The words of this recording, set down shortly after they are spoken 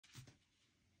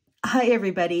Hi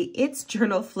everybody, it's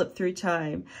journal flip through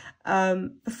time.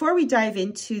 Before we dive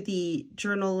into the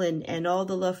journal and all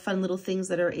the fun little things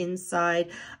that are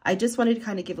inside, I just wanted to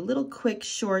kind of give a little quick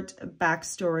short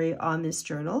backstory on this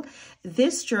journal.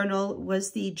 This journal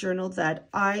was the journal that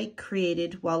I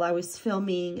created while I was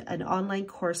filming an online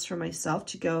course for myself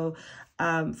to go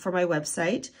for my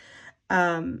website.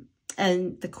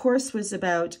 And the course was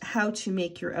about how to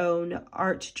make your own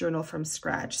art journal from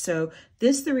scratch. So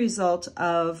this is the result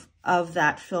of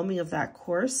that filming of that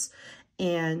course.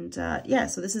 And yeah,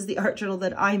 so this is the art journal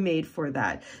that I made for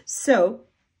that. So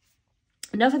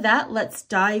enough of that, let's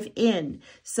dive in.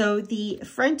 So the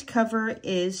front cover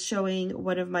is showing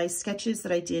one of my sketches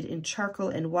that I did in charcoal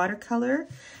and watercolor.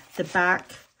 The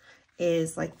back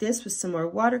is like this with some more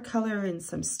watercolor and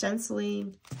some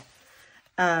stenciling.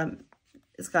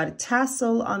 It's got a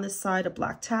tassel on the side, a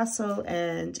black tassel,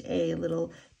 and a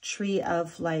little tree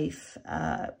of life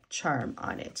charm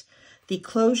on it. The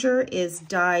closure is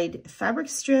dyed fabric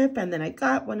strip, and then I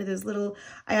got one of those little,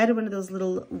 I added one of those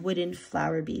little wooden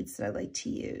flower beads that I like to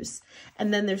use.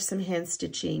 And then there's some hand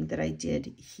stitching that I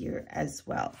did here as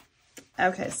well.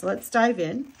 Okay, so let's dive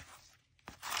in.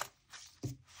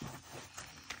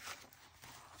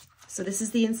 So this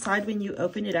is the inside when you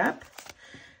open it up.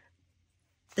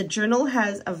 The journal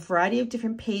has a variety of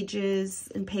different pages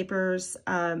and papers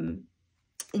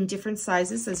in different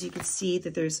sizes. As you can see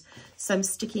that there's some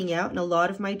sticking out, and a lot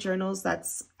of my journals,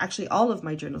 that's actually all of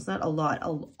my journals, not a lot,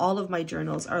 all of my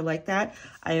journals are like that.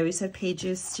 I always have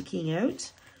pages sticking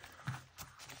out.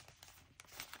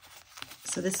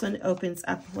 So this one opens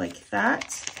up like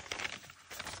that.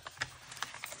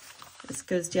 This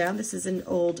goes down. This is an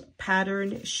old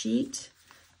pattern sheet.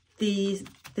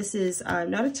 This is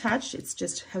not attached, it's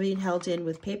just being held in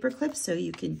with paper clips, so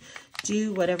you can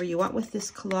do whatever you want with this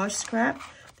collage scrap.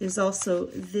 There's also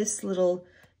this little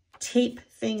tape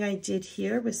thing I did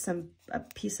here with a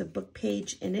piece of book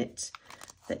page in it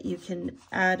that you can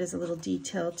add as a little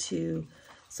detail to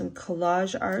some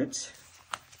collage art.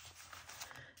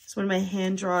 It's one of my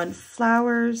hand-drawn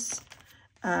flowers,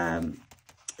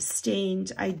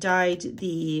 stained. I dyed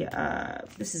the,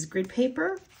 this is grid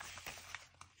paper.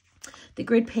 The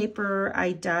grid paper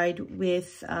I dyed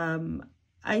with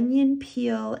onion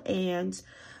peel and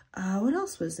what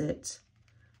else was it?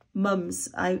 Mums.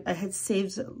 I had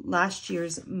saved last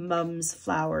year's Mums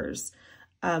flowers.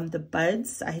 The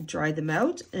buds, I had dried them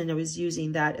out, and I was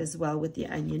using that as well with the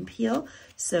onion peel.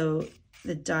 So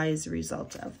the dye is a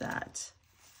result of that.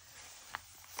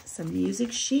 Some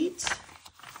music sheet.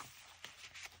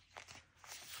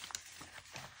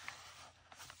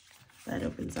 That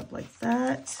opens up like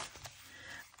that.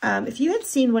 If you had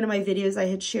seen one of my videos I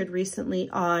had shared recently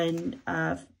on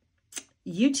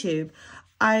YouTube,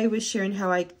 I was sharing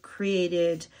how I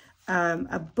created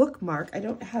a bookmark. I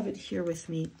don't have it here with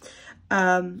me.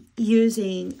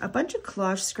 Using a bunch of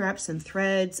collage scraps and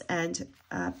threads and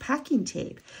packing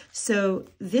tape. So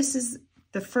this is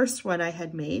the first one I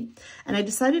had made, and I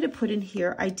decided to put in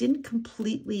here. I didn't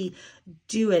completely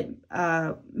do it,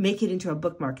 make it into a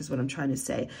bookmark is what I'm trying to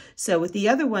say. So with the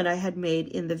other one I had made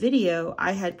in the video,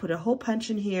 I had put a hole punch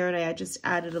in here, and I had just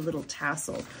added a little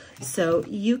tassel. So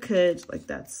you could, like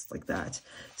that.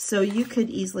 So you could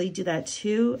easily do that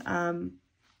too.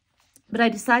 But I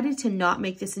decided to not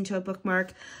make this into a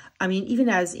bookmark. I mean, even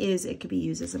as is, it could be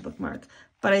used as a bookmark,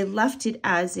 but I left it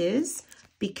as is,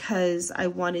 because I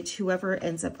wanted whoever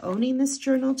ends up owning this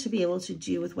journal to be able to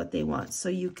do with what they want. So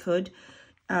you could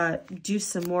do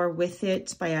some more with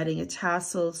it by adding a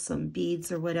tassel, some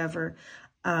beads or whatever,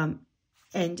 and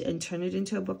turn it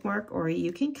into a bookmark, or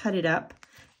you can cut it up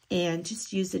and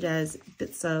just use it as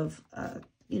bits of,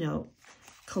 you know,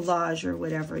 collage or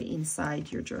whatever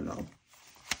inside your journal.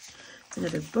 It's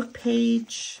another book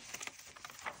page.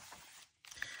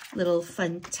 Little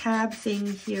fun tab thing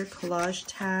here, collage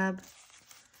tab.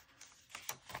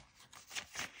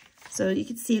 So you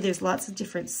can see there's lots of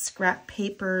different scrap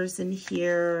papers in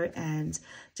here and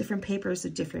different papers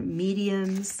of different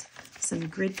mediums, some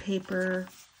grid paper,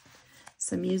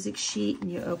 some music sheet,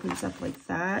 and it opens up like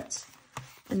that.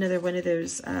 Another one of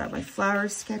those, my flower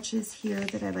sketches here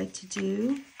that I like to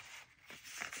do.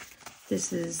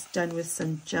 This is done with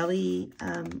some jelly,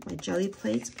 my jelly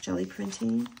plates, jelly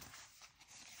printing.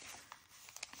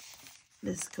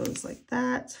 This goes like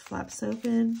that, flaps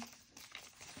open.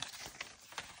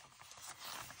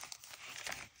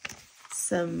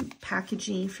 Some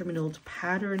packaging from an old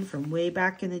pattern from way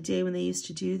back in the day when they used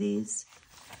to do these.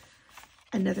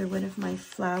 Another one of my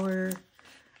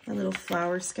little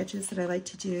flower sketches that I like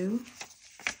to do.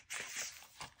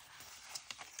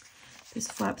 This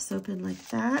flaps open like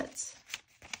that.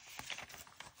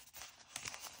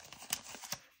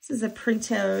 This is a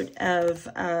printout of,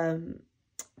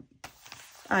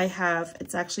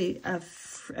 it's actually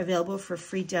available for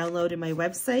free download in my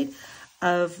website,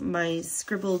 of my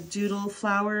scribbled doodle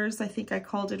flowers, I think I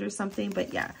called it or something,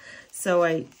 but yeah. So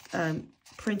I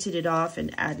printed it off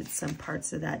and added some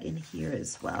parts of that in here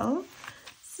as well.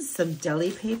 This is some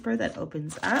deli paper that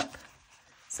opens up.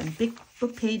 Some big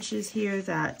book pages here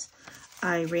that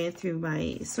I ran through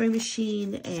my sewing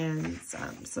machine, and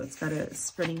so it's got a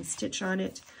spreading stitch on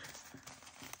it.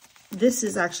 This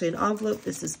is actually an envelope.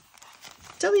 This is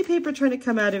deli paper trying to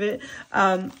come out of it.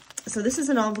 So this is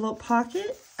an envelope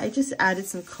pocket. I just added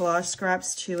some collage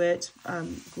scraps to it,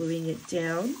 gluing it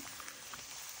down.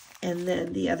 And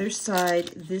then the other side,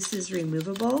 this is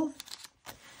removable.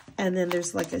 And then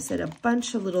there's, like I said, a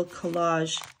bunch of little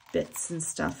collage bits and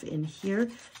stuff in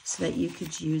here so that you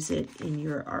could use it in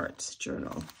your art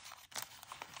journal.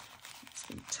 Just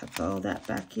gonna tuck all that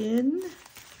back in.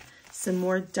 Some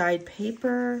more dyed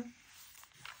paper.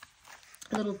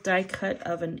 A little die cut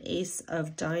of an Ace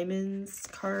of Diamonds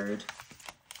card.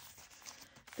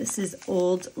 This is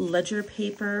old ledger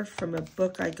paper from a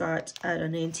book I got at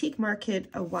an antique market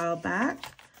a while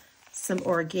back. Some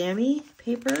origami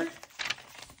paper.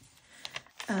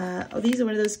 These are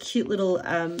one of those cute little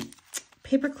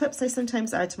paper clips I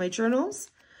sometimes add to my journals.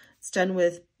 It's done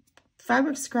with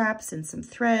fabric scraps and some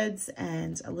threads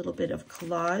and a little bit of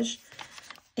collage.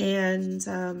 And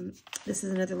this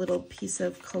is another little piece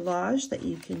of collage that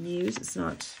you can use. It's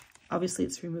not, obviously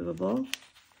it's removable.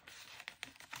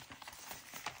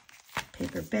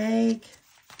 Paper bag.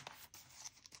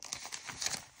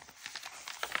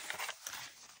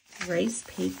 Rice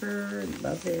paper,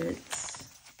 love it.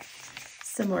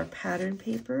 Some more pattern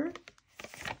paper.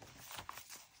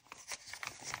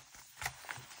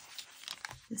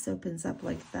 This opens up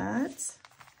like that.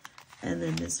 And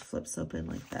then this flips open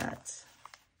like that.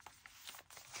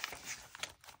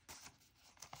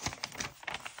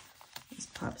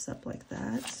 Pops up like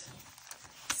that.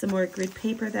 Some more grid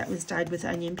paper that was dyed with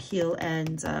onion peel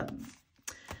and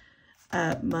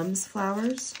mum's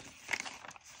flowers.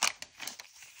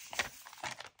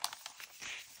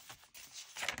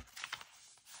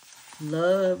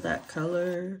 Love that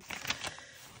color.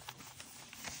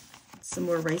 Some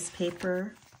more rice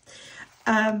paper.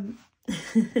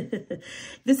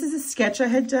 This is a sketch I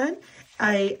had done.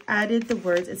 I added the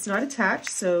words, it's not attached,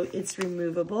 so it's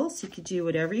removable, so you can do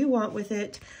whatever you want with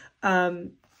it. I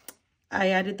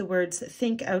added the words,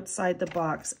 think outside the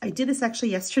box. I did this actually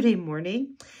yesterday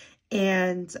morning,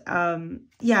 and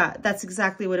yeah, that's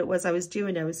exactly what it was I was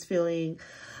doing. I was feeling,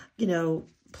 you know,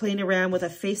 playing around with a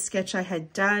face sketch I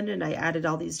had done, and I added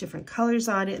all these different colors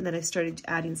on it, and then I started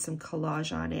adding some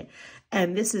collage on it.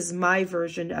 And this is my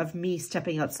version of me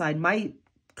stepping outside my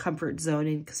comfort zone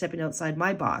and stepping outside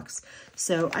my box.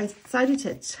 So I decided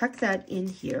to tuck that in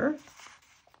here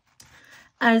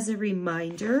as a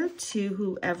reminder to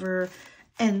whoever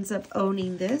ends up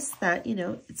owning this that, you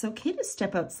know, it's okay to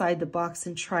step outside the box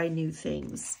and try new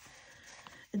things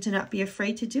and to not be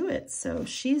afraid to do it. So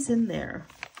she's in there.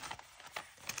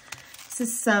 This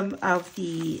is some of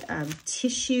the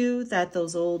tissue that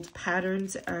those old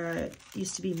patterns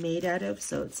used to be made out of.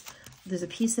 So there's a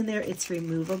piece in there, it's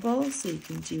removable, so you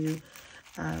can do,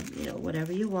 you know,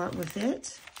 whatever you want with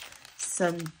it.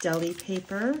 Some deli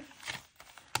paper,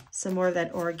 some more of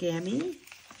that origami.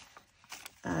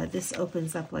 This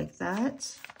opens up like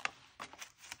that.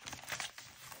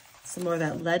 Some more of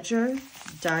that ledger,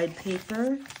 dyed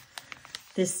paper.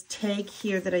 This tag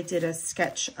here that I did a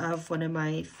sketch of one of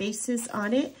my faces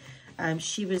on it.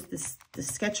 The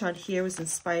sketch on here was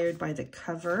inspired by the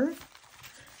cover.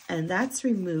 And that's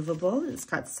removable. It's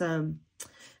got some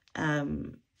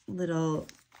little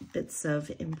bits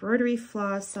of embroidery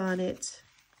floss on it.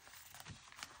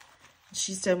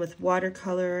 She's done with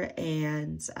watercolor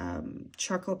and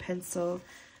charcoal pencil.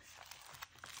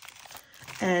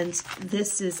 And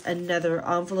this is another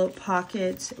envelope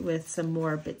pocket with some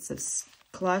more bits of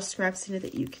collage scraps in it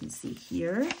that you can see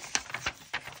here.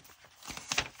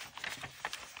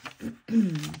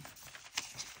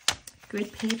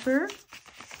 Grid paper.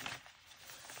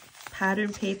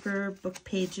 Pattern paper, book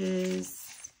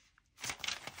pages.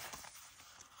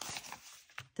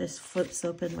 This flips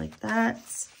open like that.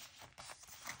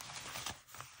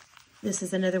 This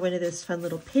is another one of those fun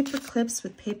little paper clips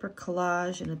with paper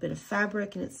collage and a bit of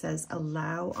fabric, and it says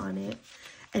allow on it.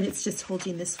 And it's just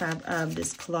holding this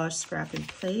this collage scrap in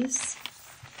place.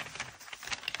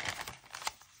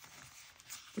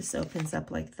 This opens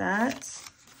up like that.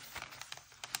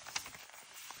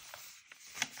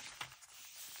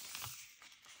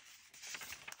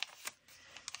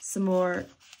 Some more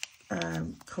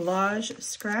collage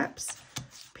scraps,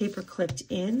 paper clipped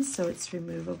in, so it's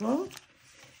removable.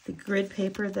 The grid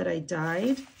paper that I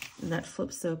dyed, and that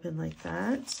flips open like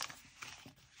that.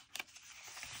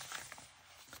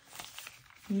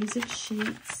 Music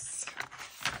sheets,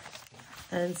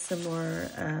 and some more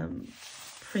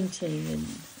printing and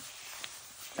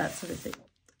that sort of thing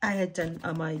I had done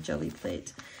on my jelly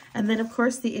plate. And then, of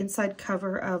course, the inside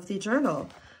cover of the journal,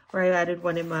 where I added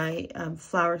one of my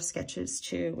flower sketches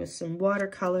too, with some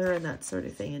watercolor and that sort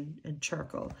of thing, and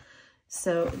charcoal.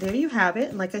 So there you have it.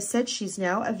 And like I said, she's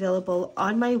now available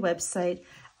on my website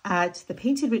at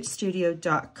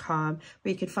thepaintedwitchstudio.com,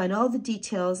 where you can find all the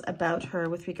details about her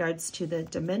with regards to the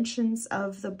dimensions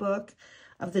of the book,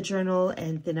 of the journal,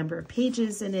 and the number of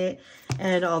pages in it,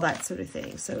 and all that sort of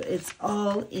thing. So it's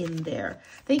all in there.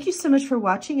 Thank you so much for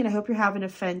watching, and I hope you're having a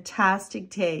fantastic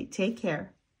day. Take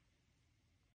care.